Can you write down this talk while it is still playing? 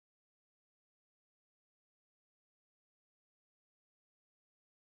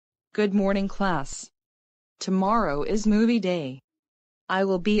Good morning, class. Tomorrow is movie day. I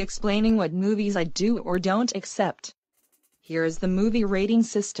will be explaining what movies I do or don't accept. Here is the movie rating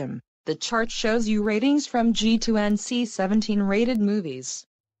system. The chart shows you ratings from G to NC-17 rated movies.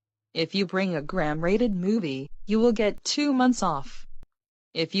 If you bring a gram-rated movie, you will get 2 months off.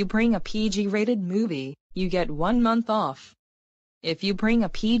 If you bring a PG-rated movie, you get 1 month off. If you bring a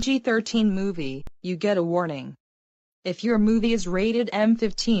PG-13 movie, you get a warning. If your movie is rated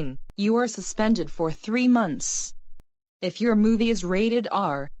M15, you are suspended for 3 months. If your movie is rated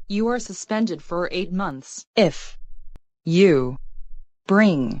R, you are suspended for 8 months. If you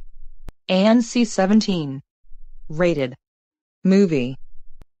bring NC-17 rated movie,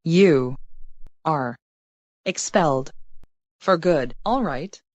 you are expelled for good. All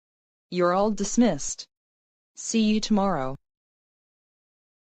right. You're all dismissed. See you tomorrow.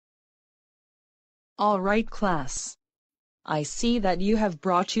 All right, class. I see that you have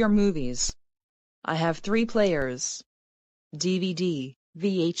brought your movies. I have 3 players: DVD,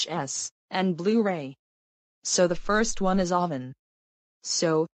 VHS, and Blu-ray. So the first one is Alvin.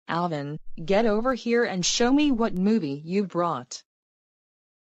 So, Alvin, get over here and show me what movie you brought.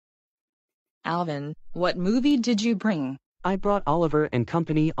 Alvin, what movie did you bring? I brought Oliver and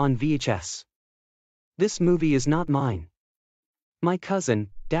Company on VHS. This movie is not mine. My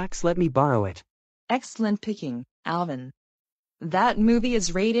cousin, Dax, let me borrow it. Excellent picking, Alvin. That movie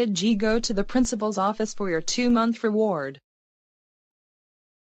is rated G. Go to the principal's office for your 2-month reward.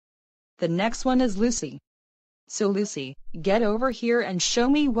 The next one is Lucy. So Lucy, get over here and show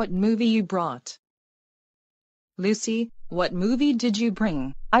me what movie you brought. Lucy, what movie did you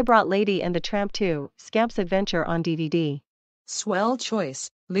bring? I brought Lady and the Tramp 2, Scamp's Adventure on DVD. Swell choice,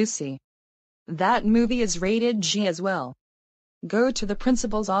 Lucy. That movie is rated G as well. Go to the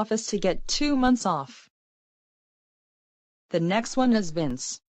principal's office to get 2 months off. The next one is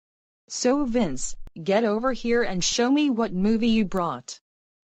Vince. So Vince, get over here and show me what movie you brought.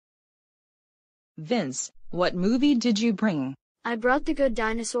 Vince, what movie did you bring? I brought The Good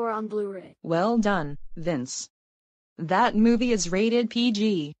Dinosaur on Blu-ray. Well done, Vince. That movie is rated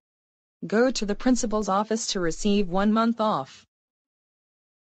PG. Go to the principal's office to receive 1 month off.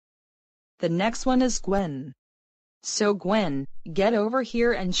 The next one is Gwen. So Gwen, get over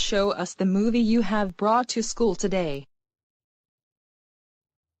here and show us the movie you have brought to school today.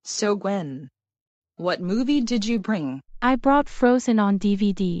 So Gwen, what movie did you bring? I brought Frozen on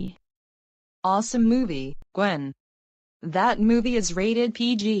DVD. Awesome movie, Gwen. That movie is rated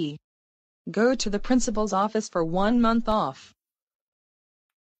PG. Go to the principal's office for 1 month off.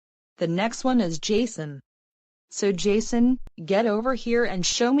 The next one is Jason. So Jason, get over here and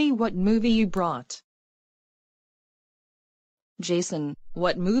show me what movie you brought. Jason,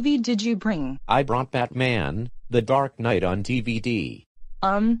 what movie did you bring? I brought Batman, The Dark Knight on DVD.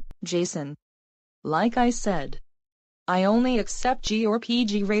 Jason. Like I said, I only accept G or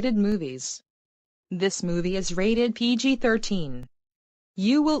PG rated movies. This movie is rated PG-13.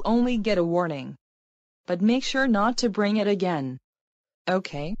 You will only get a warning. But make sure not to bring it again.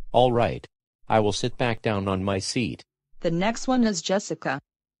 Okay? All right. I will sit back down on my seat. The next one is Jessica.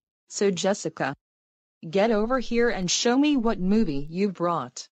 So Jessica, get over here and show me what movie you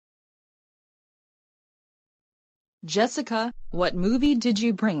brought. Jessica, what movie did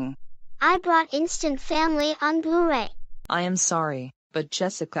you bring? I brought Instant Family on Blu-ray. I am sorry, but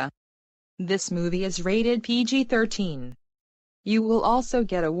Jessica, this movie is rated PG-13. You will also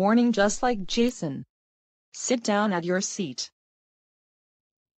get a warning just like Jason. Sit down at your seat.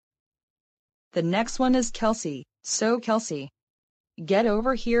 The next one is Kelsey. So Kelsey, get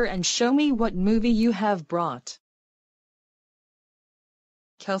over here and show me what movie you have brought.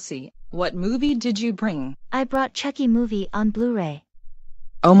 Kelsey, what movie did you bring? I brought Chucky movie on Blu-ray.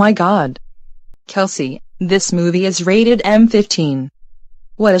 Oh my God. Kelsey, this movie is rated M15.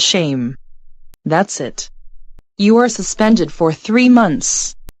 What a shame. That's it. You are suspended for 3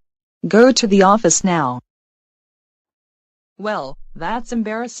 months. Go to the office now. Well, that's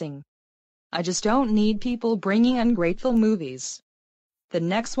embarrassing. I just don't need people bringing ungrateful movies. The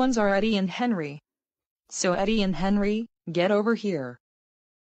next ones are Eddie and Henry. So Eddie and Henry, get over here.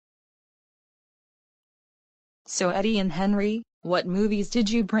 So Eddie and Henry, what movies did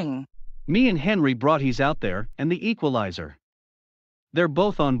you bring? Me and Henry brought He's Out There and The Equalizer. They're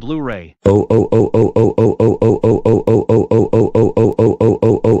both on Blu-ray.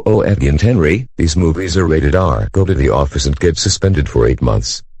 Eddie and Henry, these movies are rated R. Go to the office and get suspended for 8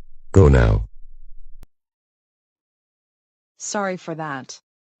 months. Go now. Sorry for that.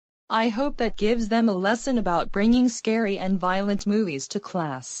 I hope that gives them a lesson about bringing scary and violent movies to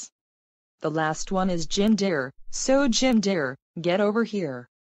class. The last one is Jim Deere. So Jim Deere, get over here.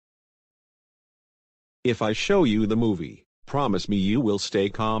 If I show you the movie, promise me you will stay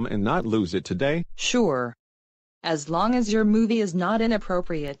calm and not lose it today? Sure. As long as your movie is not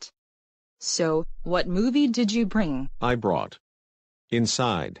inappropriate. So, what movie did you bring? I brought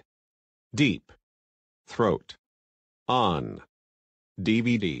Inside Deep Throat on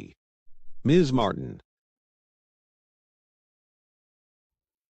DVD. Ms. Martin.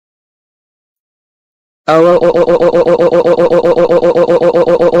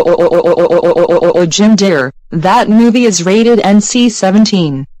 Jim Deere, that movie is rated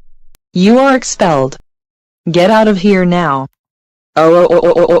NC-17. You are expelled. Get out of here now.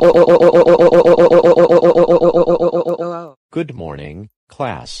 Good morning,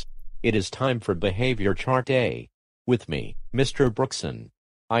 class. It is time for Behavior Chart A. With me, Mr. Brookson.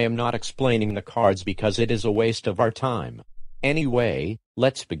 I am not explaining the cards because it is a waste of our time. Anyway,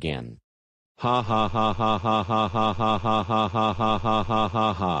 let's begin. Ha ha ha ha ha ha ha ha ha ha ha ha ha ha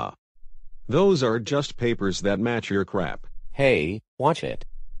ha ha. Those are just papers that match your crap. Hey, watch it.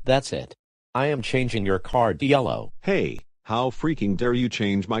 That's it. I am changing your card to yellow. Hey, how freaking dare you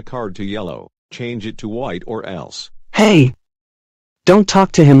change my card to yellow? Change it to white or else. Hey! Don't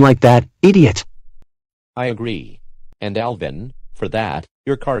talk to him like that, idiot! I agree. And Alvin, for that,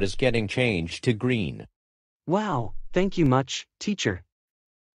 your card is getting changed to green. Wow, thank you much, teacher.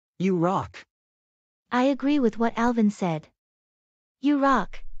 You rock. I agree with what Alvin said. You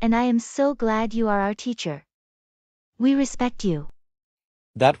rock, and I am so glad you are our teacher. We respect you.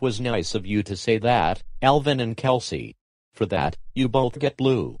 That was nice of you to say that, Alvin and Kelsey. For that, you both get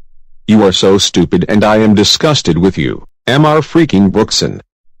blue. You are so stupid and I am disgusted with you, Mr. freaking Brookson.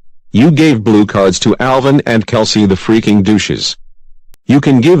 You gave blue cards to Alvin and Kelsey, the freaking douches. You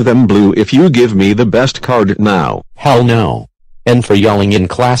can give them blue if you give me the best card now. Hell no. And for yelling in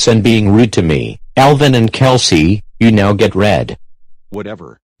class and being rude to me, Alvin and Kelsey, you now get red.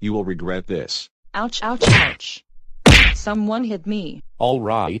 Whatever, you will regret this. Ouch, ouch, ouch. Someone hit me. All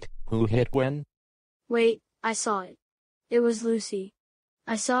right, who hit Gwen? Wait, I saw it. It was Lucy.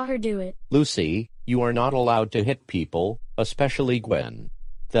 I saw her do it. Lucy, you are not allowed to hit people, especially Gwen.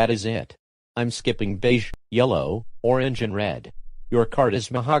 That is it. I'm skipping beige, yellow, orange and red. Your card is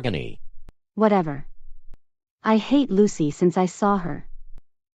mahogany. Whatever. I hate Lucy since I saw her.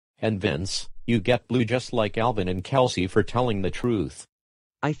 And Vince, you get blue just like Alvin and Kelsey for telling the truth.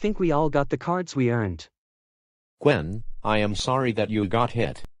 I think we all got the cards we earned. Gwen, I am sorry that you got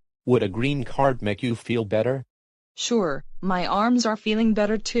hit. Would a green card make you feel better? Sure, my arms are feeling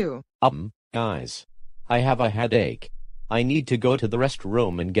better too. Guys. I have a headache. I need to go to the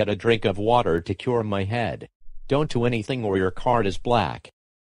restroom and get a drink of water to cure my head. Don't do anything or your card is black.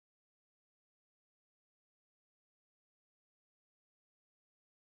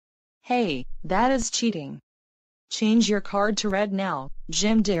 Hey, that is cheating. Change your card to red now,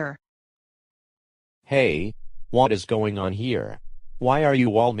 Jim Deere. Hey, what is going on here? Why are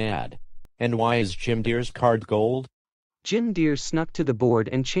you all mad? And why is Jim Deere's card gold? Jim Deere snuck to the board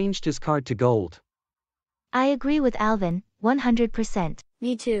and changed his card to gold. I agree with Alvin, 100%.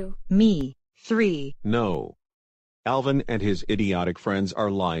 Me too. Me, 3. No. Alvin and his idiotic friends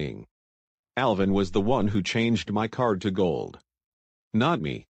are lying. Alvin was the one who changed my card to gold. Not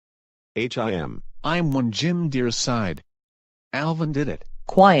me. I'm on Jim Deere's side. Alvin did it.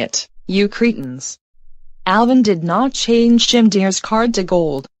 Quiet, you cretins. Alvin did not change Jim Deere's card to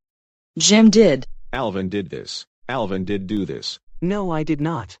gold. Jim did. Alvin did this. Alvin did do this. No, I did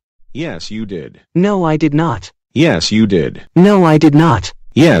not. Yes, you did. No, I did not. Yes, you did. No, I did not.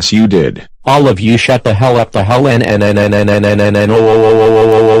 Yes, you did. All of you shut the hell up, the hell www.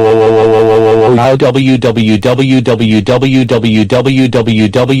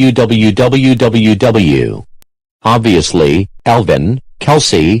 Obviously, Alvin,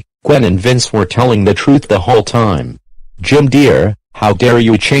 Kelsey, Gwen and Vince were telling the truth the whole time. Jim Deere, how dare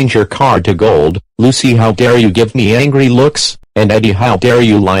you change your card to gold? Lucy, how dare you give me angry looks? And Eddie, how dare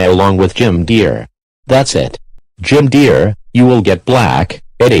you lie along with Jim Deere? That's it. Jim Deere, you will get black.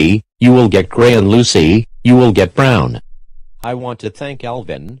 Eddie, you will get gray, and Lucy, you will get brown. I want to thank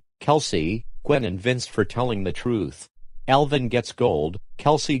Alvin, Kelsey, Gwen and Vince for telling the truth. Alvin gets gold,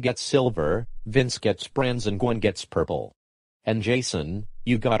 Kelsey gets silver, Vince gets bronze and Gwen gets purple. And Jason,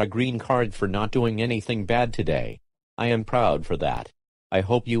 you got a green card for not doing anything bad today. I am proud for that. I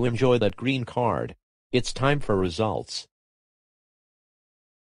hope you enjoy that green card. It's time for results.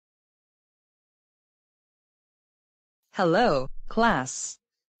 Hello, class.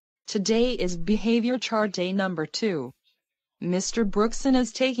 Today is Behavior Chart Day number 2. Mr. Brookson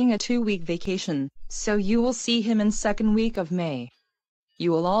is taking a 2-week vacation, so you will see him in second week of May.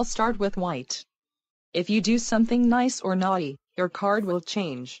 You will all start with white. If you do something nice or naughty, your card will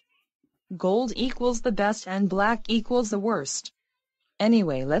change. Gold equals the best and black equals the worst.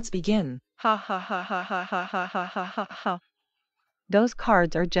 Anyway, let's begin. Ha ha ha ha ha ha ha ha ha ha ha. Those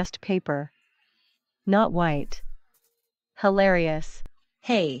cards are just paper. Not white. Hilarious.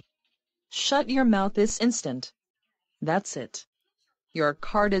 Hey! Shut your mouth this instant. That's it. Your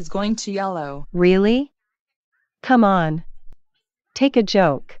card is going to yellow. Really? Come on. Take a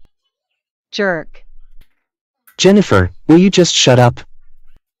joke. Jerk. Jennifer, will you just shut up?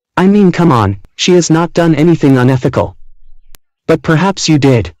 I mean, come on, she has not done anything unethical. But perhaps you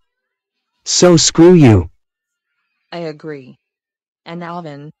did. So screw you. I agree. And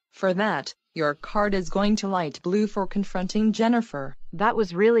Alvin, for that, your card is going to light blue for confronting Jennifer. That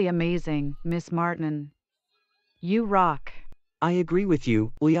was really amazing, Miss Martin. You rock. I agree with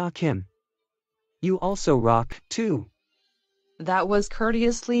you, ℧𝕧𝕚𝕚𝕧𝕚. You also rock, too. That was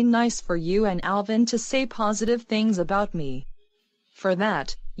courteously nice for you and Alvin to say positive things about me. For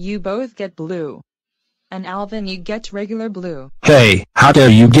that, you both get blue. And Alvin, you get regular blue. Hey, how dare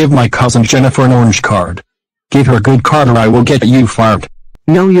you give my cousin Jennifer an orange card? Give her a good card or I will get you fired.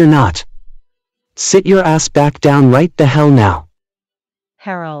 No, you're not. Sit your ass back down right the hell now.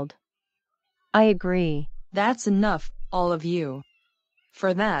 Harold. I agree. That's enough, all of you.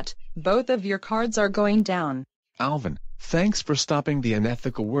 For that, both of your cards are going down. Alvin, thanks for stopping the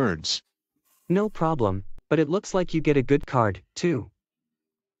unethical words. No problem, but it looks like you get a good card, too.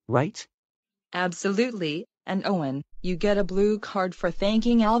 Right? Absolutely, and Owen, you get a blue card for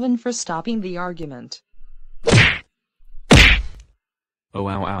thanking Alvin for stopping the argument. Oh,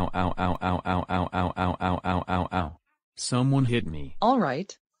 ow, ow, ow, ow, ow, ow, ow, ow, ow, ow, ow, ow, ow. Someone hit me. All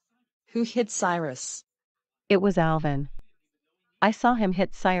right. Who hit Cyrus? It was Alvin. I saw him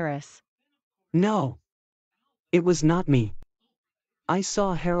hit Cyrus. No. It was not me. I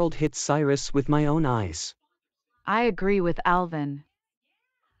saw Harold hit Cyrus with my own eyes. I agree with Alvin.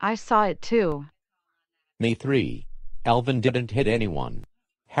 I saw it too. Me 3. Alvin didn't hit anyone.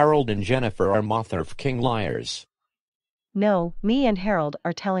 Harold and Jennifer are ℂ𝕧𝕚𝕚𝕚 liars. No, me and Harold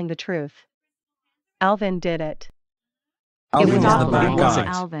are telling the truth. Alvin did it. Alvin is the Stop bad lying guy. to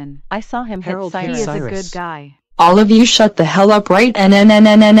Alvin. I saw him Harold hit hit Cyrus. He is a Cyrus. good guy. All of you shut the hell up right and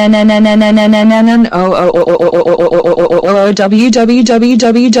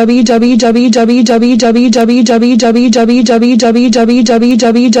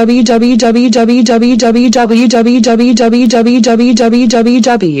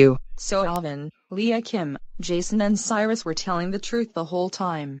So Alvin, Leah Kim, Jason and Cyrus were telling the truth the whole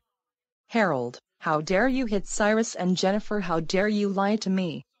time. Harold, how dare you hit Cyrus, and Jennifer, how dare you lie to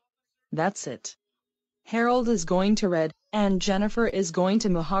me? That's it. Harold is going to red, and Jennifer is going to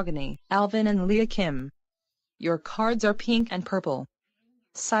mahogany. Alvin and Leah Kim, your cards are pink and purple.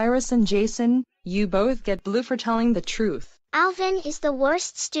 Cyrus and Jason, you both get blue for telling the truth. Alvin is the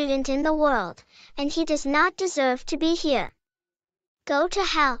worst student in the world, and he does not deserve to be here. Go to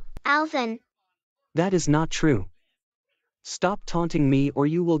hell, Alvin. That is not true. Stop taunting me or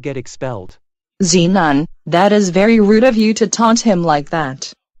you will get expelled. Zenon, that is very rude of you to taunt him like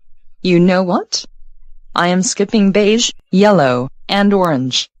that. You know what? I am skipping beige, yellow, and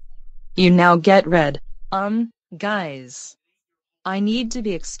orange. You now get red. Guys. I need to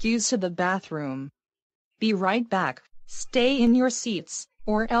be excused to the bathroom. Be right back. Stay in your seats,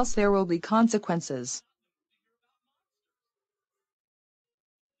 or else there will be consequences.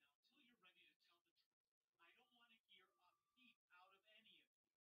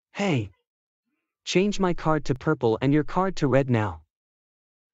 Hey. Change my card to purple and your card to red now.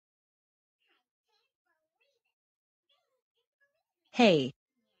 Hey.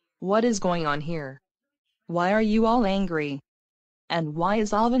 What is going on here? Why are you all angry? And why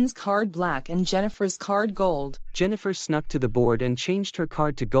is Alvin's card black and Jennifer's card gold? Jennifer snuck to the board and changed her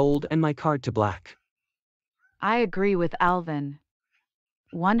card to gold and my card to black. I agree with Alvin.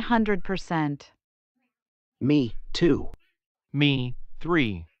 100%. Me, 2. Me,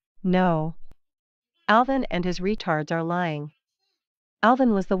 3. No. Alvin and his retards are lying.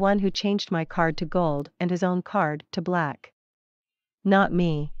 Alvin was the one who changed my card to gold and his own card to black. Not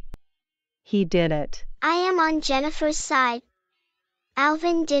me. He did it. I am on Jennifer's side.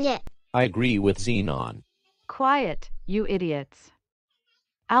 Alvin did it. I agree with Zenon. Quiet, you idiots.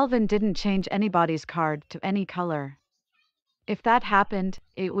 Alvin didn't change anybody's card to any color. If that happened,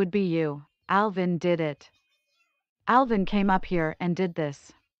 it would be you. Alvin did it. Alvin came up here and did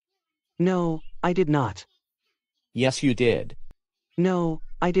this. No, I did not. Yes, you did. No,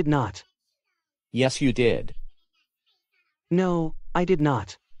 I did not. Yes, you did. No, I did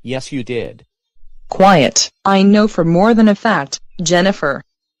not. Yes, you did. Quiet. I know for more than a fact, Jennifer.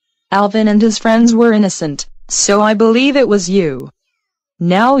 Alvin and his friends were innocent, so I believe it was you.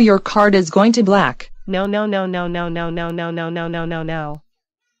 Now your card is going to black. No.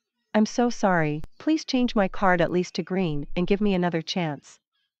 I'm so sorry. Please change my card at least to green and give me another chance.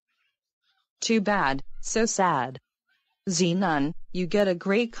 Too bad, so sad. Zenon, you get a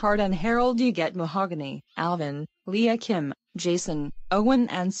great card, and Harold, you get mahogany. Alvin, Leah, Kim, Jason, Owen,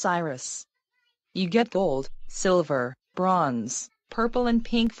 and Cyrus, you get gold, silver, bronze, purple, and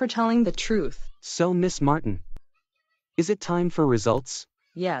pink for telling the truth. So, Miss Martin, is it time for results?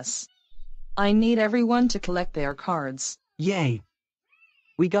 Yes. I need everyone to collect their cards. Yay!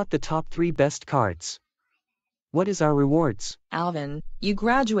 We got the top 3 best cards. What is our rewards? Alvin, you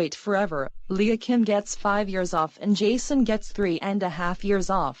graduate forever. Leah, Kim gets 5 years off, and Jason gets 3.5 years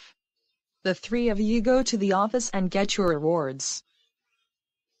off. The 3 of you go to the office and get your rewards.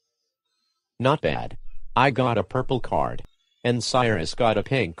 Not bad. I got a purple card. And Cyrus got a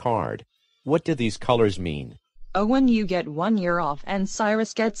pink card. What do these colors mean? Owen, you get 1 year off, and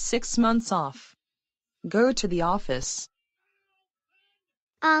Cyrus gets 6 months off. Go to the office.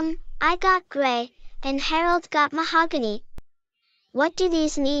 I got gray, and Harold got mahogany. What do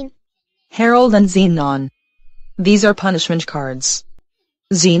these mean? Harold and Zenon, these are punishment cards.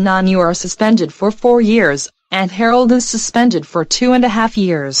 Zenon, you are suspended for 4 years, and Harold is suspended for 2.5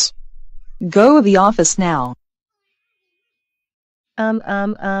 years. Go to the office now.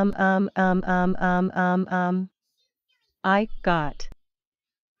 I got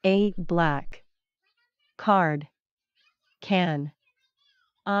a black card. Can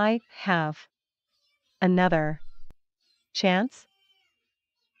I have another chance?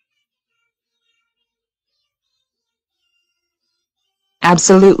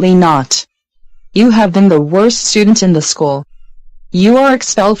 Absolutely not. You have been the worst student in the school. You are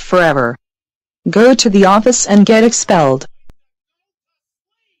expelled forever. Go to the office and get expelled.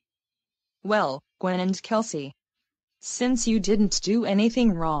 Well, Gwen and Kelsey, since you didn't do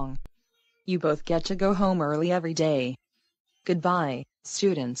anything wrong, you both get to go home early every day. Goodbye,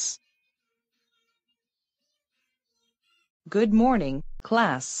 students. Good morning,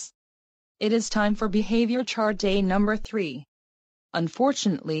 class. It is time for behavior chart day number 3.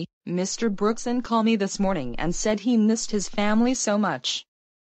 Unfortunately, Mr. Brookson called me this morning and said he missed his family so much.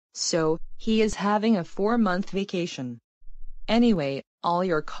 So, he is having a 4-month vacation. Anyway, all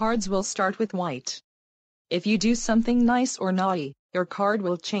your cards will start with white. If you do something nice or naughty, your card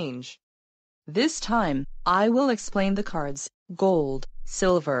will change. This time, I will explain the cards: gold,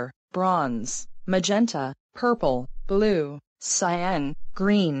 silver, bronze, magenta, purple, blue, cyan,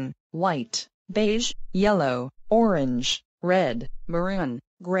 green, white, beige, yellow, orange, red, maroon,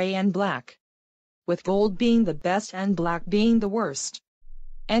 gray, and black. With gold being the best and black being the worst.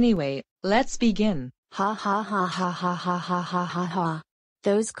 Anyway, let's begin. Ha ha ha ha ha ha ha ha ha ha.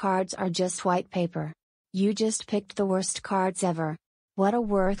 Those cards are just white paper. You just picked the worst cards ever. What a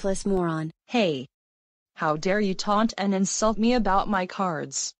worthless moron. Hey! How dare you taunt and insult me about my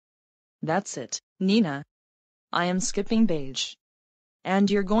cards? That's it, Nina. I am skipping beige.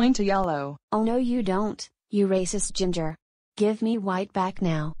 And you're going to yellow. Oh no you don't, you racist ginger. Give me white back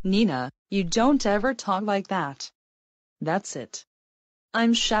now. Nina, you don't ever talk like that. That's it.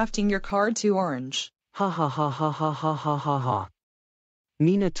 I'm shafting your card to orange. Ha ha ha ha ha ha ha ha ha.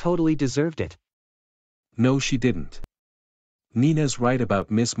 Nina totally deserved it. No, she didn't. Nina's right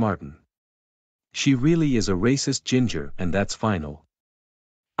about Miss Martin. She really is a racist ginger, and that's final.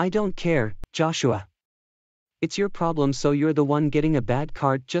 I don't care, Joshua. It's your problem, so you're the one getting a bad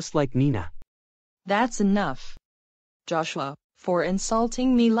card just like Nina. That's enough. Joshua, for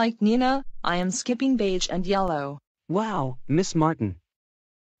insulting me like Nina, I am skipping beige and yellow. Wow, Miss Martin.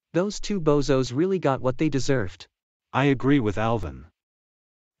 Those 2 bozos really got what they deserved. I agree with Alvin.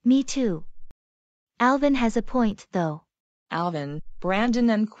 Me too. Alvin has a point, though. Alvin, Brandon,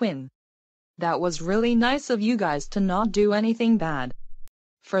 and Quinn. That was really nice of you guys to not do anything bad.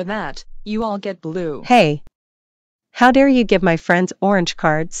 For that, you all get blue. Hey! How dare you give my friends orange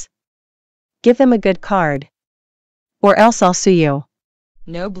cards? Give them a good card. Or else I'll sue you.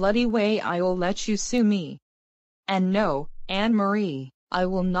 No bloody way I will let you sue me. And no, Anne-Marie, I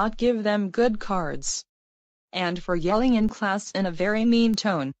will not give them good cards. And for yelling in class in a very mean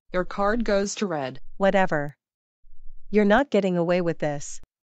tone, your card goes to red. Whatever. You're not getting away with this.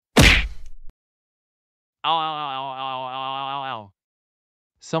 Ow, ow, ow, ow, ow, ow, ow.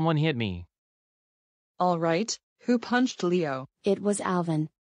 Someone hit me. All right, who punched Leo? It was Alvin.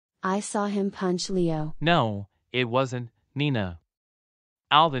 I saw him punch Leo. No, it wasn't, Nina.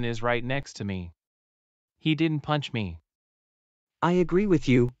 Alvin is right next to me. He didn't punch me. I agree with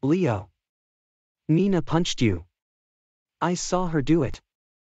you, Leo. Nina punched you. I saw her do it.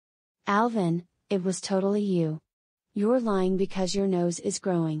 Alvin, it was totally you. You're lying because your nose is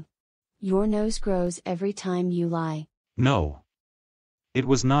growing. Your nose grows every time you lie. No. It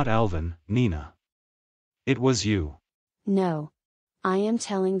was not Alvin, Nina. It was you. No. I am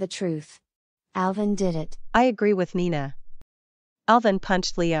telling the truth. Alvin did it. I agree with Nina. Alvin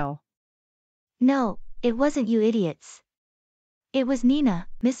punched Leo. No, it wasn't you idiots. It was Nina,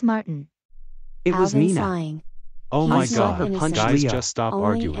 Miss Martin. It was Alvin's Nina. lying. Oh He's my not god. innocent. Guys, Leo. just stop Only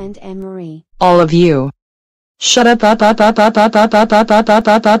arguing. and Anne-Marie. All of you. Shut up.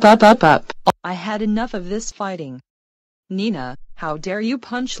 I had enough of this fighting. Nina, how dare you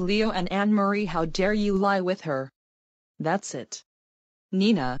punch Leo, and Anne-Marie, how dare you lie with her? That's it.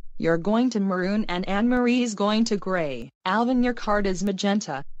 Nina, you're going to maroon and Anne-Marie's going to gray. Alvin, your card is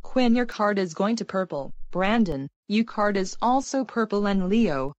magenta. Quinn, your card is going to purple. Brandon, your card is also purple, and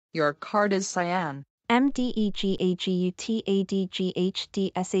Leo, your card is cyan.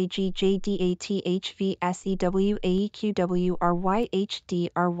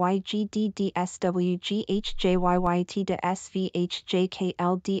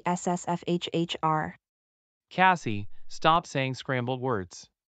 MDEGHGHGHDSAGJDATHVSEWEQWRYHDRYGDDSWGHJYYTDSVHJKLDSSFHHR. Cassie, stop saying scrambled words.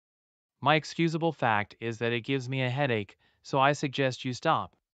 My excusable fact is that it gives me a headache, so I suggest you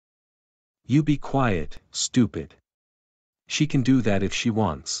stop. You be quiet, stupid. She can do that if she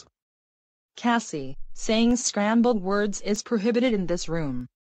wants. Cassie, saying scrambled words is prohibited in this room.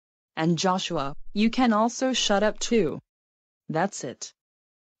 And Joshua, you can also shut up too. That's it.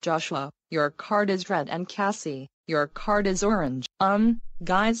 Joshua, your card is red, and Cassie, your card is orange.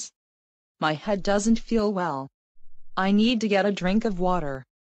 Guys? My head doesn't feel well. I need to get a drink of water.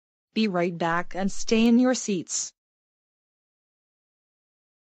 Be right back and stay in your seats.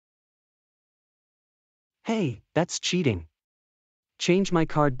 Hey, that's cheating. Change my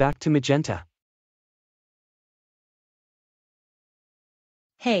card back to magenta.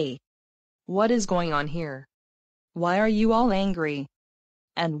 Hey. What is going on here? Why are you all angry?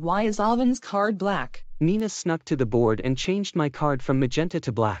 And why is Alvin's card black? Nina snuck to the board and changed my card from magenta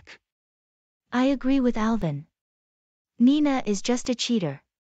to black. I agree with Alvin. Nina is just a cheater.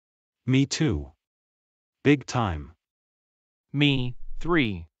 Me too. Big time. Me,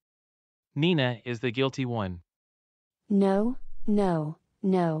 3. Nina is the guilty one. No, no,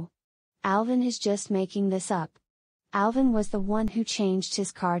 no. Alvin is just making this up. Alvin was the one who changed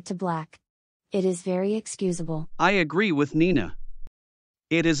his card to black. It is very excusable. I agree with Nina.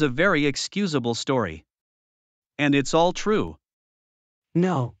 It is a very excusable story. And it's all true.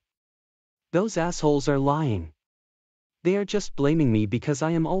 No. Those assholes are lying. They are just blaming me because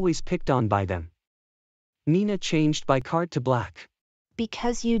I am always picked on by them. Nina changed my card to black.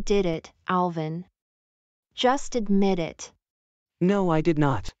 Because you did it, Alvin. Just admit it. No, I did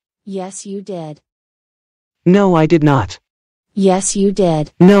not. Yes, you did. No, I did not. Yes, you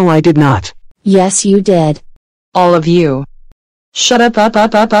did. No, I did not. Yes, you did. All of you. Shut up.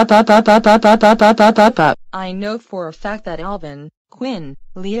 I know for a fact that Alvin, Quinn,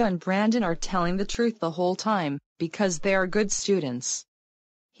 Leo, and Brandon are telling the truth the whole time, because they are good students.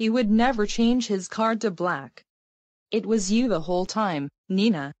 He would never change his card to black. It was you the whole time,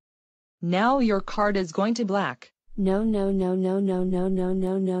 Nina. Now your card is going to black. No, no, no, no, no, no, no,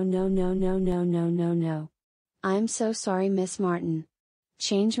 no, no, no, no, no, no, no, no, no. I'm so sorry, Miss Martin.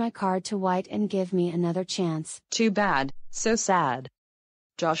 Change my card to white and give me another chance. Too bad, so sad.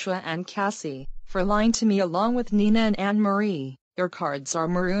 Joshua and Cassie, for lying to me along with Nina and Anne-Marie, your cards are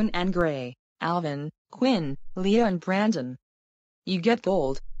maroon and gray. Alvin, Quinn, Leo, and Brandon. You get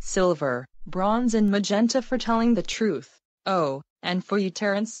gold, silver, bronze, and magenta for telling the truth. Oh, and for you,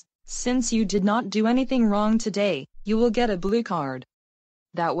 Terrence, since you did not do anything wrong today, you will get a blue card.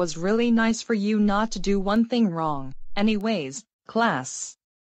 That was really nice for you not to do one thing wrong. Anyways, class.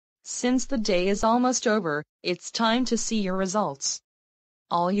 Since the day is almost over, it's time to see your results.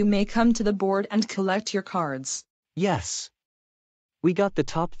 All you may come to the board and collect your cards. Yes. We got the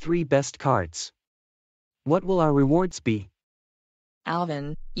top 3 best cards. What will our rewards be?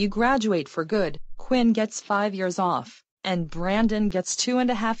 Alvin, you graduate for good. Quinn gets 5 years off, and Brandon gets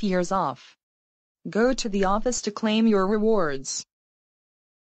 2.5 years off. Go to the office to claim your rewards.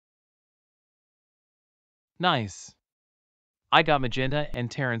 Nice. I got magenta and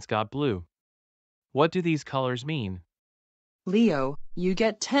Terrence got blue. What do these colors mean? Leo, you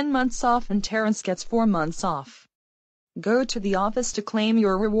get 10 months off and Terrence gets 4 months off. Go to the office to claim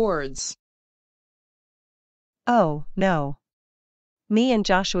your rewards. Oh, no. Me and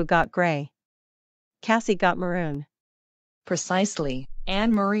Joshua got gray. Cassie got maroon. Precisely,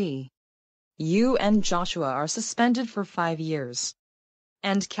 Anne-Marie. You and Joshua are suspended for 5 years.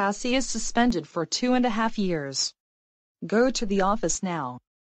 And Cassie is suspended for 2.5 years. Go to the office now.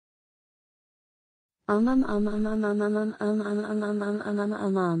 I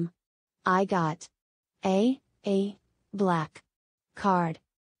got a black card.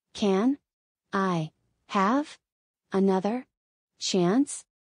 Can I have another chance?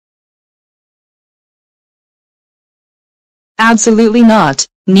 Absolutely not,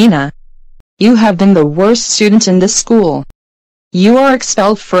 Nina. You have been the worst student in this school. You are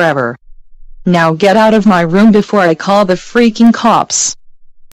expelled forever. Now get out of my room before I call the freaking cops.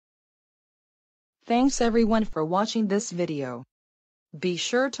 Thanks everyone for watching this video. Be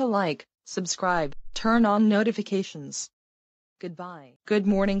sure to like, subscribe, turn on notifications. Goodbye. Good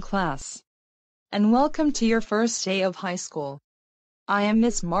morning class. And welcome to your first day of high school. I am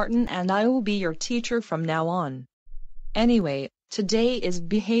Miss Martin and I will be your teacher from now on. Anyway, today is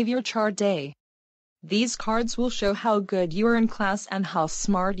behavior chart day. These cards will show how good you are in class and how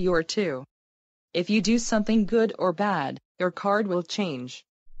smart you are too. If you do something good or bad, your card will change.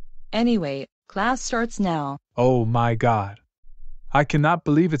 Anyway, class starts now. Oh my God. I cannot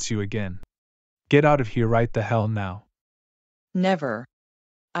believe it's you again. Get out of here right the hell now. Never.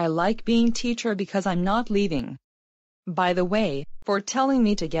 I like being teacher because I'm not leaving. By the way, for telling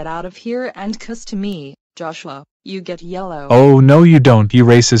me to get out of here and cuss to me, Joshua, you get yellow. Oh no you don't, you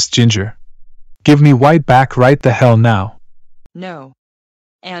racist ginger. Give me white back right the hell now. No.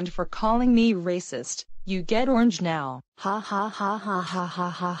 And for calling me racist, you get orange now. Ha ha ha ha ha ha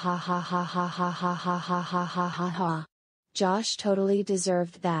ha ha ha ha ha ha ha ha ha ha ha ha. Josh totally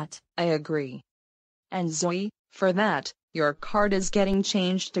deserved that. I agree. And Zoe, for that, your card is getting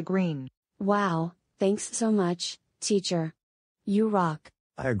changed to green. Wow, thanks so much, teacher. You rock.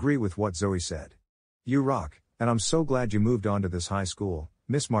 I agree with what Zoe said. You rock, and I'm so glad you moved on to this high school,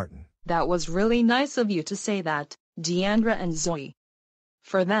 Miss Martin. That was really nice of you to say that, Deandra and Zoe.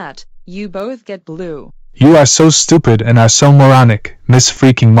 For that, you both get blue. You are so stupid and are so moronic, Miss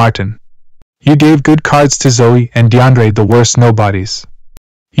freaking Martin. You gave good cards to Zoe and DeAndre, the worst nobodies.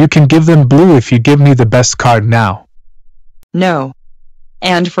 You can give them blue if you give me the best card now. No.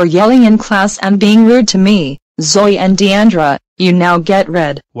 And for yelling in class and being rude to me, Zoe and Deandra, you now get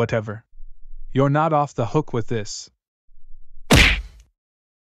red. Whatever. You're not off the hook with this.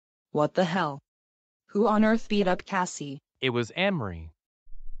 What the hell? Who on earth beat up Cassie? It was Anne-Marie.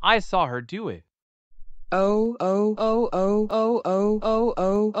 I saw her do it. Oh.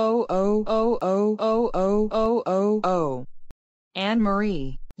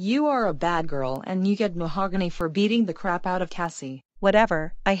 Anne-Marie, you are a bad girl and you get mahogany for beating the crap out of Cassie.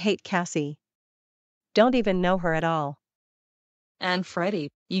 Whatever, I hate Cassie. Don't even know her at all. And Freddie,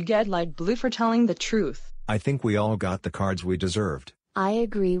 you get light blue for telling the truth. I think we all got the cards we deserved. I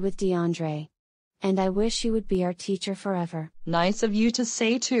agree with DeAndre. And I wish you would be our teacher forever. Nice of you to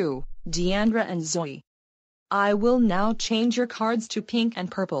say too, Deandra and Zoe. I will now change your cards to pink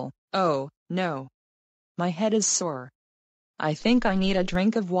and purple. Oh, no. My head is sore. I think I need a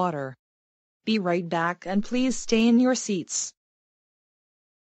drink of water. Be right back and please stay in your seats.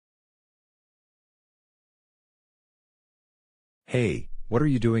 Hey, what are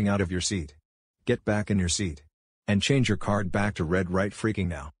you doing out of your seat? Get back in your seat. And change your card back to red right freaking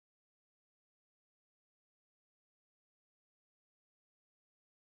now.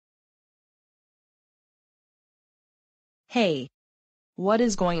 Hey. What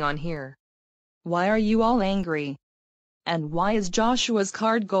is going on here? Why are you all angry? And why is Joshua's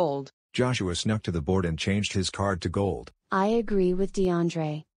card gold? Joshua snuck to the board and changed his card to gold. I agree with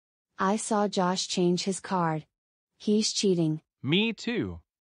DeAndre. I saw Josh change his card. He's cheating. Me too.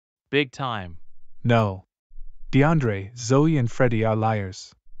 Big time. No. DeAndre, Zoe and Freddie are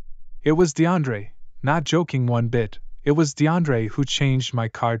liars. It was DeAndre, not joking one bit. It was DeAndre who changed my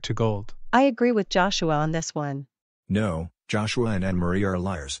card to gold. I agree with Joshua on this one. No, Joshua and Anne-Marie are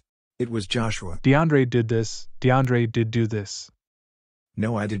liars. It was Joshua. DeAndre did this. DeAndre did do this.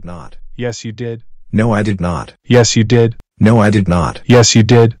 No, I did not. Yes, you did. No, I did not. Yes, you did. No, I did not. Yes, you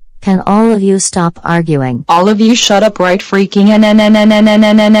did. Can all of you stop arguing? All of you shut up right freaking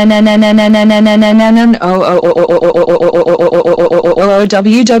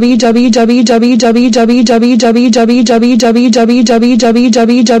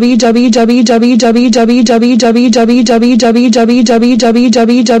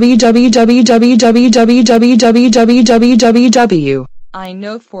I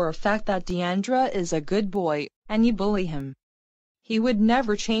know for a fact that Deandra is a good boy, and you bully him. He would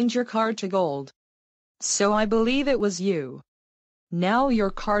never change your card to gold. So I believe it was you. Now your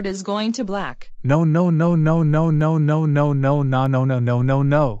card is going to black. No.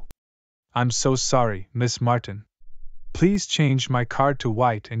 I'm so sorry, Miss Martin. Please change my card to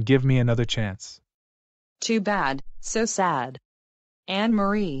white and give me another chance. Too bad, so sad.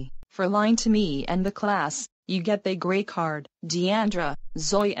 Anne-Marie, For lying to me and the class, you get the gray card, Deandra,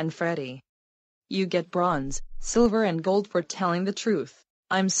 Zoe and Freddie. You get bronze, silver and gold for telling the truth.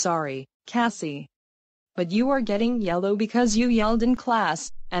 I'm sorry, Cassie. But you are getting yellow because you yelled in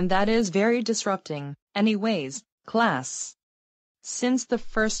class, and that is very disrupting. Anyways, class. Since the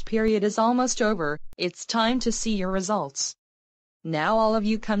first period is almost over, it's time to see your results. Now all of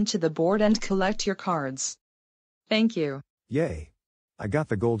you come to the board and collect your cards. Thank you. Yay. I got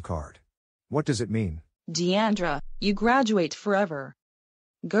the gold card. What does it mean? Deandra, you graduate forever.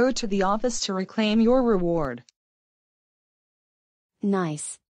 Go to the office to reclaim your reward.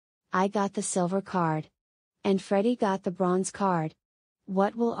 Nice. I got the silver card. And Freddie got the bronze card.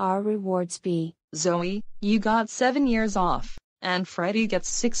 What will our rewards be? Zoe, you got 7 years off, and Freddie gets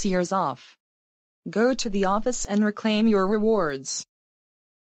 6 years off. Go to the office and reclaim your rewards.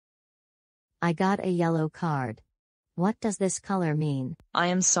 I got a yellow card. What does this color mean? I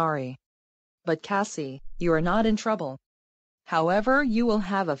am sorry. But Cassie, you are not in trouble. However, you will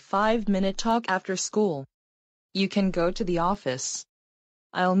have a 5-minute talk after school. You can go to the office.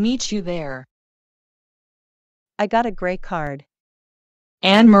 I'll meet you there. I got a gray card.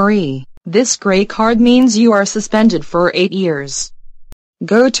 Anne-Marie, this gray card means you are suspended for 8 years.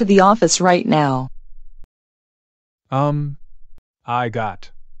 Go to the office right now. I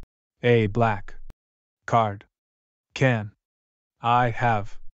got a black card. Can I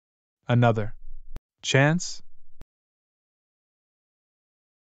have another chance?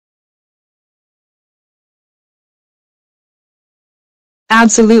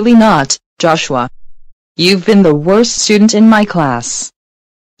 Absolutely not, Joshua. You've been the worst student in my class.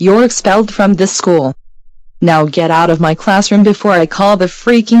 You're expelled from this school. Now get out of my classroom before I call the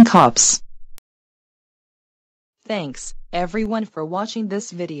freaking cops. Thanks, everyone, for watching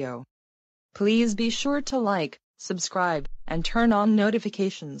this video. Please be sure to like, subscribe, and turn on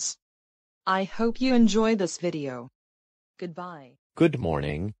notifications. I hope you enjoy this video. Goodbye. Good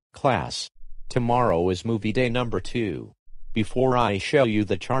morning, class. Tomorrow is movie day number 2. Before I show you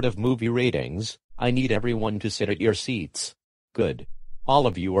the chart of movie ratings, I need everyone to sit at your seats. Good. All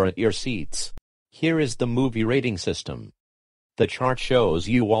of you are at your seats. Here is the movie rating system. The chart shows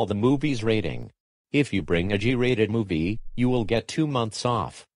you all the movies rating. If you bring a G-rated movie, you will get 2 months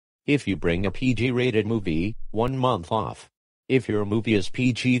off. If you bring a PG-rated movie, 1 month off. If your movie is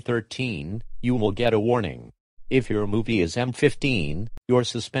PG-13, you will get a warning. If your movie is M15, you're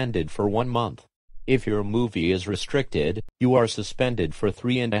suspended for 1 month. If your movie is restricted, you are suspended for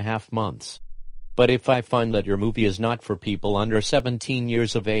 3.5 months. But if I find that your movie is not for people under 17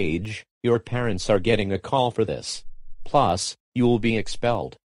 years of age, your parents are getting a call for this. Plus, you will be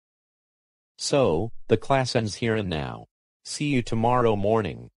expelled. So, the class ends here and now. See you tomorrow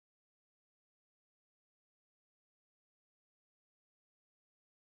morning.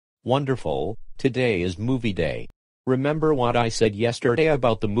 Wonderful, today is movie day. Remember what I said yesterday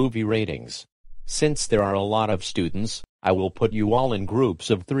about the movie ratings? Since there are a lot of students, I will put you all in groups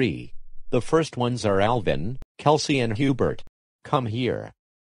of 3. The first ones are Alvin, Kelsey and Hubert. Come here.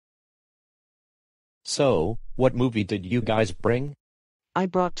 So, what movie did you guys bring? I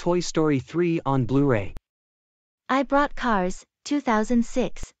brought Toy Story 3 on Blu-ray. I brought Cars,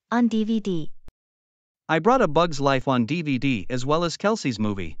 2006, on DVD. I brought A Bug's Life on DVD as well as Kelsey's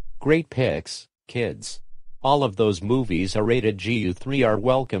movie. Great picks, kids. All of those movies are rated G. You 3 are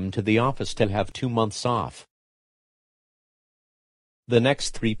welcome to the office to have 2 months off. The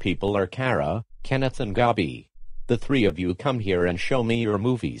next 3 people are Kara, Kenneth and Gabi. The 3 of you come here and show me your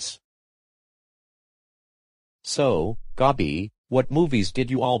movies. So, Gabi, what movies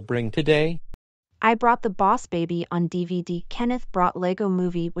did you all bring today? I brought The Boss Baby on DVD. Kenneth brought Lego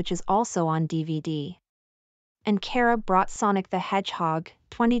Movie, which is also on DVD. And Kara brought Sonic the Hedgehog,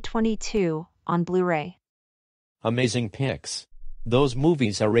 2022, on Blu-ray. Amazing picks. Those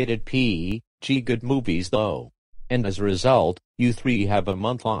movies are rated PG, good movies though. And as a result, you 3 have a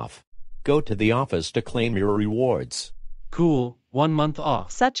month off. Go to the office to claim your rewards. Cool, 1 month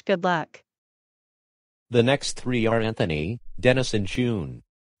off. Such good luck. The next 3 are Anthony, Dennis and June.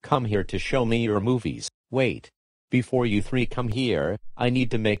 Come here to show me your movies. Wait. Before you 3 come here, I need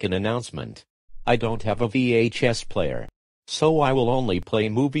to make an announcement. I don't have a VHS player. So I will only play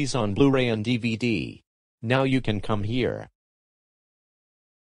movies on Blu-ray and DVD. Now you can come here.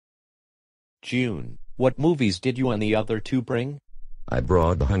 June, what movies did you and the other 2 bring? I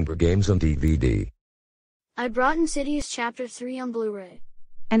brought The Hunger Games on DVD. I brought Insidious Chapter 3 on Blu-ray.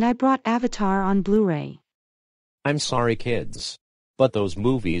 And I brought Avatar on Blu-ray. I'm sorry kids. But those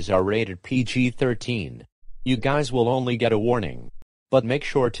movies are rated PG-13. You guys will only get a warning. But make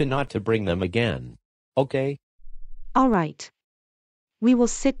sure to not to bring them again. Okay? All right. We will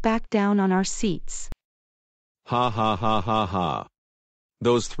sit back down on our seats. Ha ha ha ha ha.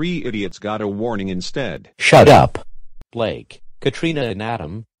 Those three idiots got a warning instead. Shut up. Blake, Katrina and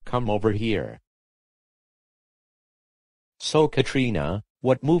Adam, come over here. So Katrina,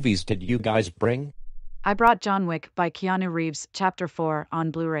 what movies did you guys bring? I brought John Wick by Keanu Reeves, Chapter 4,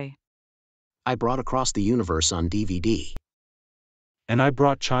 on Blu-ray. I brought Across the Universe on DVD. And I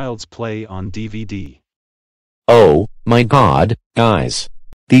brought Child's Play on DVD. Oh, my God, guys.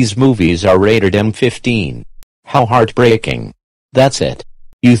 These movies are rated M15. How heartbreaking. That's it.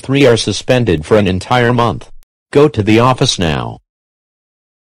 You three are suspended for an entire month. Go to the office now.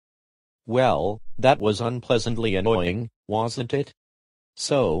 Well, that was unpleasantly annoying, wasn't it?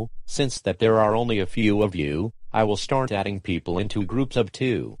 So, since that there are only a few of you, I will start adding people into groups of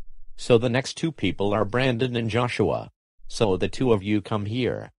 2. So the next 2 people are Brandon and Joshua. So the 2 of you come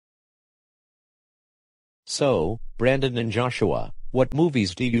here. So, Brandon and Joshua, what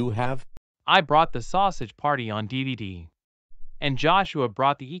movies do you have? I brought The Sausage Party on DVD. And Joshua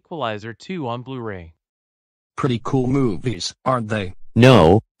brought The Equalizer 2 on Blu-ray. Pretty cool movies, aren't they?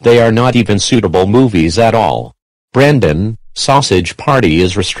 No, they are not even suitable movies at all. Brandon, Sausage Party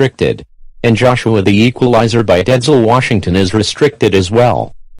is restricted. And Joshua, The Equalizer by Denzel Washington is restricted as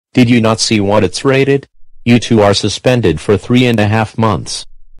well. Did you not see what it's rated? You 2 are suspended for 3.5 months.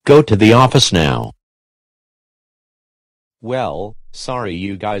 Go to the office now. Well, sorry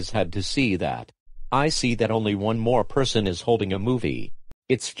you guys had to see that. I see that only one more person is holding a movie.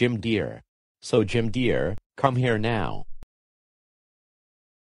 It's Jim Deere. So Jim Deere, come here now.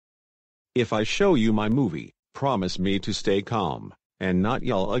 If I show you my movie, promise me to stay calm, and not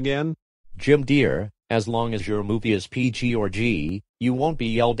yell again? Jim Deere, as long as your movie is PG or G, you won't be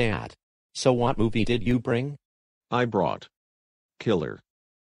yelled at. So what movie did you bring? I brought Killer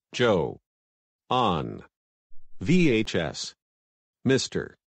Joe on VHS.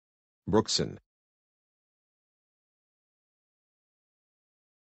 Mr. Brookson.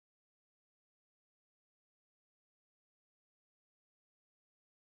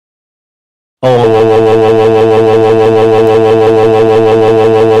 Oh.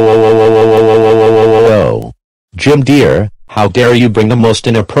 Jim Deere, how dare you bring the most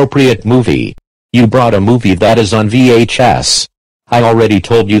inappropriate movie? You brought a movie that is on VHS. I already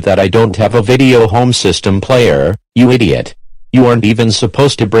told you that I don't have a video home system player, you idiot. You aren't even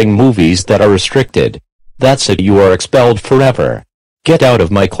supposed to bring movies that are restricted. That's it, you are expelled forever. Get out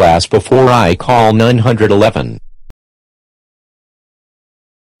of my class before I call 911.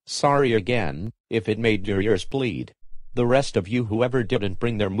 Sorry again, if it made your ears bleed. The rest of you whoever didn't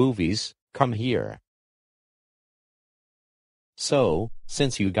bring their movies, come here. So,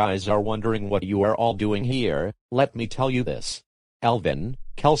 since you guys are wondering what you are all doing here, let me tell you this. Alvin,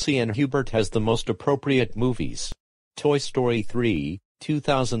 Kelsey and Hubert has the most appropriate movies. Toy Story 3,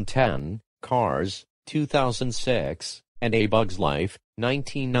 2010, Cars, 2006, and A Bug's Life,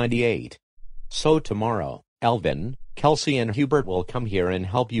 1998. So tomorrow, Alvin, Kelsey and Hubert will come here and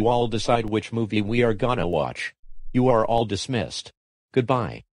help you all decide which movie we are gonna watch. You are all dismissed.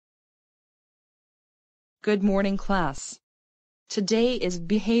 Goodbye. Good morning, class. Today is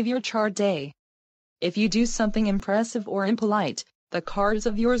behavior chart day. If you do something impressive or impolite, the cards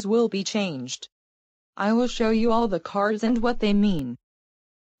of yours will be changed. I will show you all the cards and what they mean.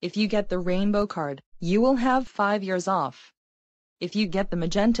 If you get the rainbow card, you will have 5 years off. If you get the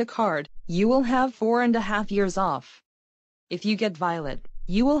magenta card, you will have 4.5 years off. If you get violet,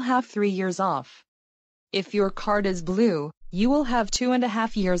 you will have 3 years off. If your card is blue, you will have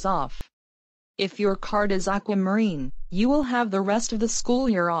 2.5 years off. If your card is aquamarine, you will have the rest of the school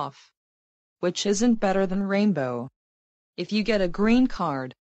year off. Which isn't better than rainbow. If you get a green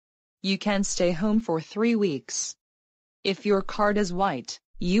card, you can stay home for 3 weeks. If your card is white,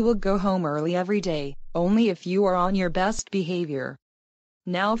 you will go home early every day, only if you are on your best behavior.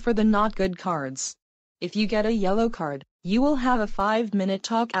 Now for the not good cards. If you get a yellow card, you will have a 5-minute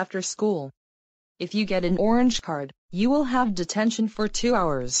talk after school. If you get an orange card, you will have detention for 2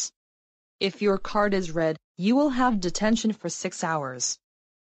 hours. If your card is red, you will have detention for 6 hours.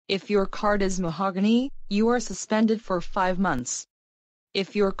 If your card is mahogany, you are suspended for 5 months.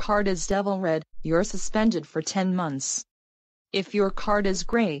 If your card is devil red, you're suspended for 10 months. If your card is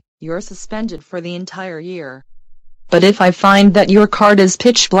gray, you're suspended for the entire year. But if I find that your card is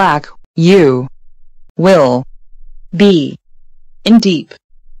pitch black, you will be in deep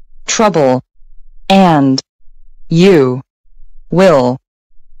trouble, and you will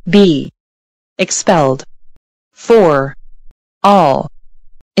be expelled for all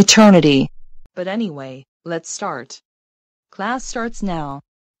eternity. But anyway, let's start. Class starts now.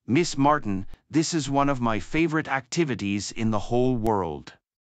 Miss Martin, This is one of my favorite activities in the whole world.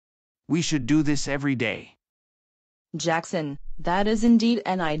 We should do this every day. Jackson, that is indeed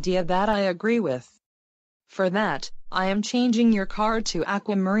an idea that I agree with. For that, I am changing your card to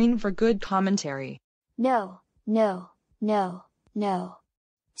aquamarine for good commentary. No, no, no, no.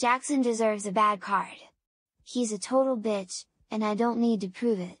 Jackson deserves a bad card. He's a total bitch, and I don't need to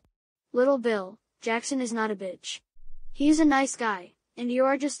prove it. Little Bill, Jackson is not a bitch. He's a nice guy, and you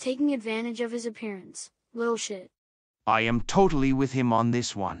are just taking advantage of his appearance, little shit. I am totally with him on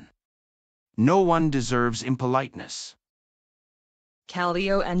this one. No one deserves impoliteness.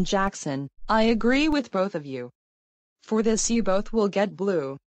 𝔹𝕖 and Jackson, I agree with both of you. For this you both will get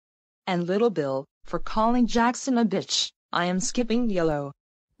blue. And Little Bill, for calling Jackson a bitch, I am skipping yellow.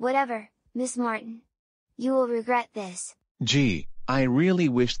 Whatever, Miss Martin. You will regret this. Gee, I really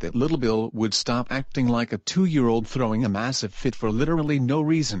wish that Little Bill would stop acting like a 2-year-old throwing a massive fit for literally no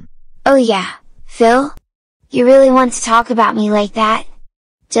reason. Oh yeah, Phil? You really want to talk about me like that?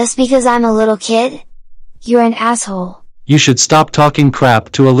 Just because I'm a little kid? You're an asshole. You should stop talking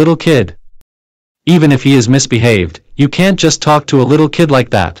crap to a little kid. Even if he is misbehaved, you can't just talk to a little kid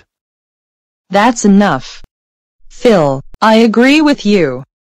like that. That's enough. Phil, I agree with you.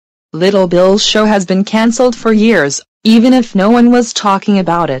 Little Bill's show has been cancelled for years, even if no one was talking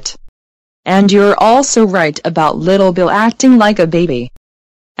about it. And you're also right about Little Bill acting like a baby.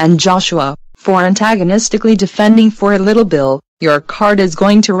 And Joshua, for antagonistically defending for Little Bill, your card is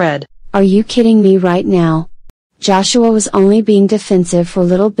going to red. Are you kidding me right now? Joshua was only being defensive for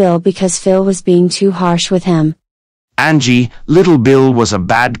Little Bill because Phil was being too harsh with him. Angie, Little Bill was a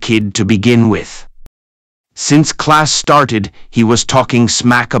bad kid to begin with. Since class started, he was talking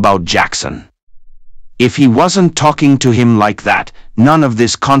smack about Jackson. If he wasn't talking to him like that, none of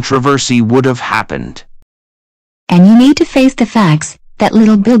this controversy would have happened. And you need to face the facts that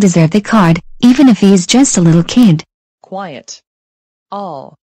Little Bill deserved the card, even if he is just a little kid. Quiet.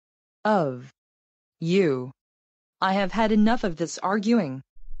 All of you. I have had enough of this arguing.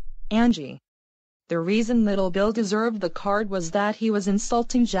 Angie. The reason Little Bill deserved the card was that he was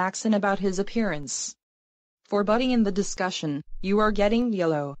insulting Jackson about his appearance. For butting in the discussion, you are getting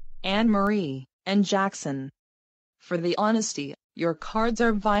yellow, Anne-Marie, and Jackson. For the honesty, your cards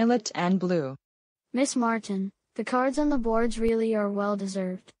are violet and blue. Miss Martin, the cards on the boards really are well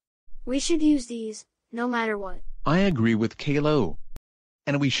deserved. We should use these, no matter what. I agree with 𝔹𝕖.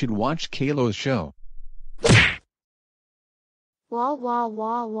 And we should watch 𝔹𝕖's show. Wah wah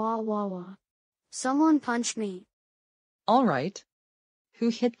wah wah wah wah. Someone punched me. All right. Who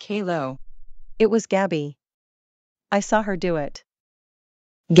hit 𝔹𝕖? It was Gabby. I saw her do it.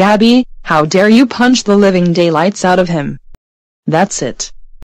 Gabby, how dare you punch the living daylights out of him? That's it.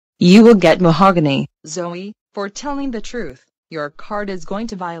 You will get mahogany. Zoe, for telling the truth, your card is going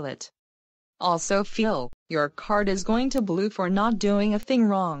to violet. Also Phil, your card is going to blue for not doing a thing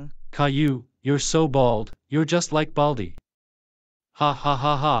wrong. Caillou, you're so bald, you're just like Baldy. Ha ha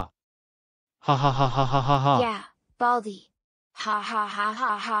ha ha. Ha ha ha ha ha ha ha. Yeah, Baldy. Ha ha ha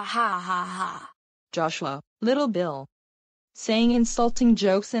ha ha ha ha ha. Joshua, Little Bill. Saying insulting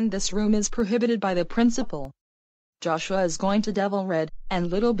jokes in this room is prohibited by the principal. Joshua is going to devil red, and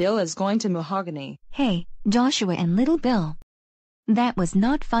Little Bill is going to mahogany. Hey, Joshua and Little Bill. That was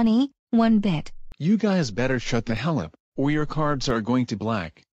not funny, one bit. You guys better shut the hell up, or your cards are going to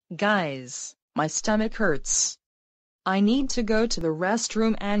black. Guys, my stomach hurts. I need to go to the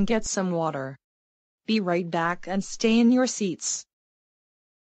restroom and get some water. Be right back and stay in your seats.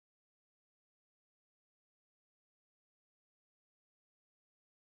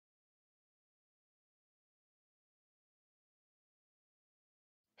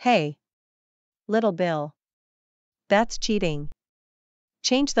 Hey. Little Bill. That's cheating.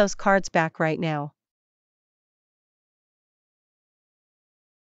 Change those cards back right now.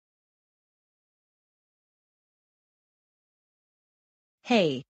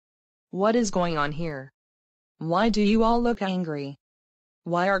 Hey. What is going on here? Why do you all look angry?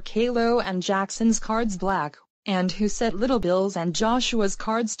 Why are 𝔹𝕖 and Jackson's cards black, and who set Little Bill's and Joshua's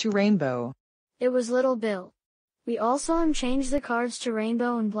cards to rainbow? It was Little Bill. We all saw him change the cards to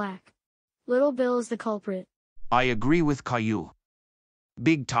rainbow and black. Little Bill is the culprit. I agree with Caillou.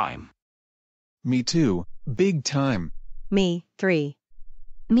 Big time. Me too, big time. Me, 3.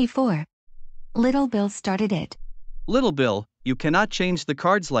 Me 4. Little Bill started it. Little Bill, you cannot change the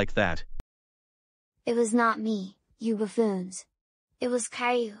cards like that. It was not me, you buffoons. It was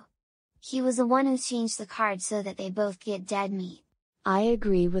Caillou. He was the one who changed the cards so that they both get dead meat. I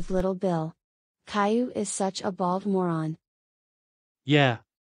agree with Little Bill. Caillou is such a bald moron. Yeah.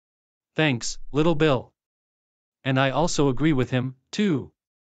 Thanks, Little Bill. And I also agree with him, too.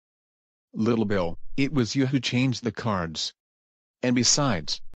 Little Bill, it was you who changed the cards. And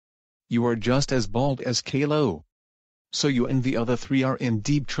besides, you are just as bald as 𝔹𝕖. So you and the other three are in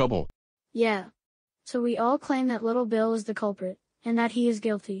deep trouble. Yeah. So we all claim that Little Bill is the culprit, and that he is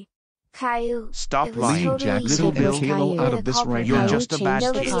guilty. Caillou. Stop lying, totally Jack. you. Little Bill, 𝔹𝕖 out of this right you're now. just a bad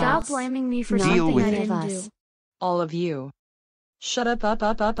Nobody kid. stop blaming me for Deal something with I it. didn't do. All of you. Shut up.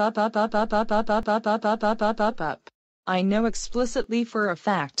 I know explicitly for a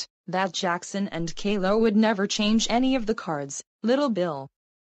fact that Jackson and 𝔹𝕖 would never change any of the cards, Little Bill.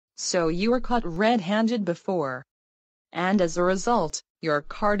 So you were caught red-handed before. And as a result, your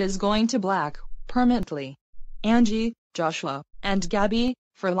card is going to black, permanently. Angie, Joshua, and Gabby,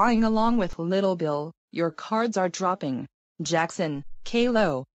 for lying along with Little Bill, your cards are dropping. Jackson,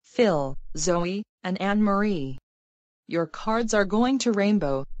 𝔹𝕖, Phil, Zoe, and Anne-Marie. Your cards are going to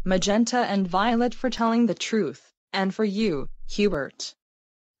rainbow, magenta and violet for telling the truth, and for you, Hubert.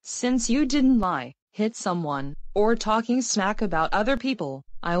 Since you didn't lie, hit someone, or talking smack about other people,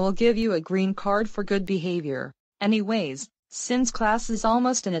 I will give you a green card for good behavior. Anyways, since class is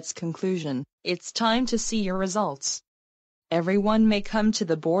almost in its conclusion, it's time to see your results. Everyone may come to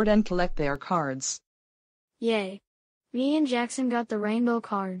the board and collect their cards. Yay. Me and Jackson got the rainbow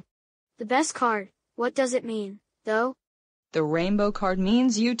card. The best card. What does it mean, though? The rainbow card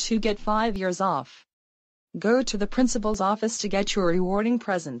means you two get 5 years off. Go to the principal's office to get your rewarding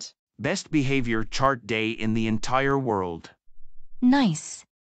present. Best behavior chart day in the entire world. Nice.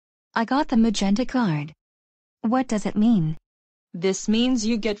 I got the magenta card. What does it mean? This means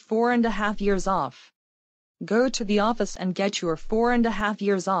you get 4.5 years off. Go to the office and get your 4.5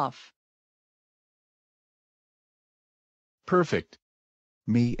 years off. Perfect.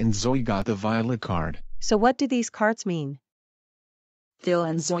 Me and Zoe got the violet card. So what do these cards mean? Phil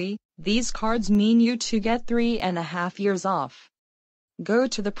and Zoe, these cards mean you two get 3.5 years off. Go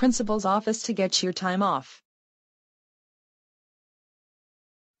to the principal's office to get your time off.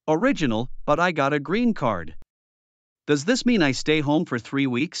 Original, but I got a green card. Does this mean I stay home for 3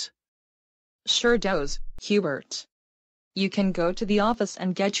 weeks? Sure does, Hubert. You can go to the office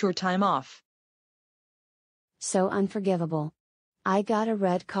and get your time off. So unforgivable. I got a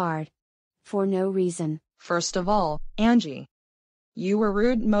red card. For no reason. First of all, Angie. You were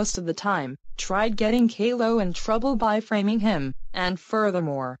rude most of the time, tried getting 𝔹𝕖 in trouble by framing him, and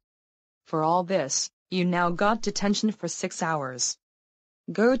furthermore. For all this, you now got detention for 6 hours.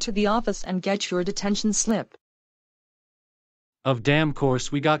 Go to the office and get your detention slip. Of damn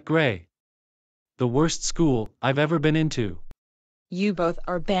course we got gray. The worst school I've ever been into. You both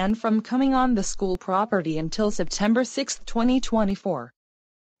are banned from coming on the school property until September 6, 2024.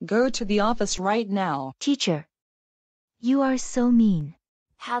 Go to the office right now. Teacher. You are so mean.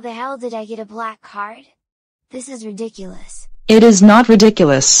 How the hell did I get a black card? This is ridiculous. It is not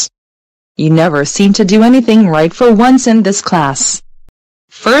ridiculous. You never seem to do anything right for once in this class.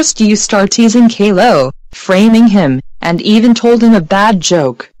 First you start teasing 𝔹𝕖, framing him, and even told him a bad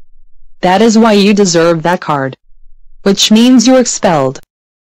joke. That is why you deserve that card. Which means you're expelled.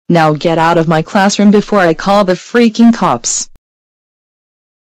 Now get out of my classroom before I call the freaking cops.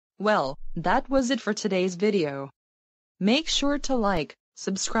 Well, that was it for today's video. Make sure to like,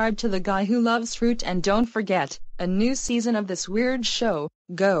 subscribe to the guy who loves fruit, and don't forget, a new season of this weird show,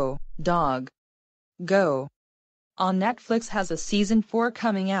 Go, Dog, Go, on Netflix has a season 4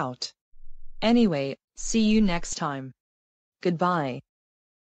 coming out. Anyway, see you next time. Goodbye.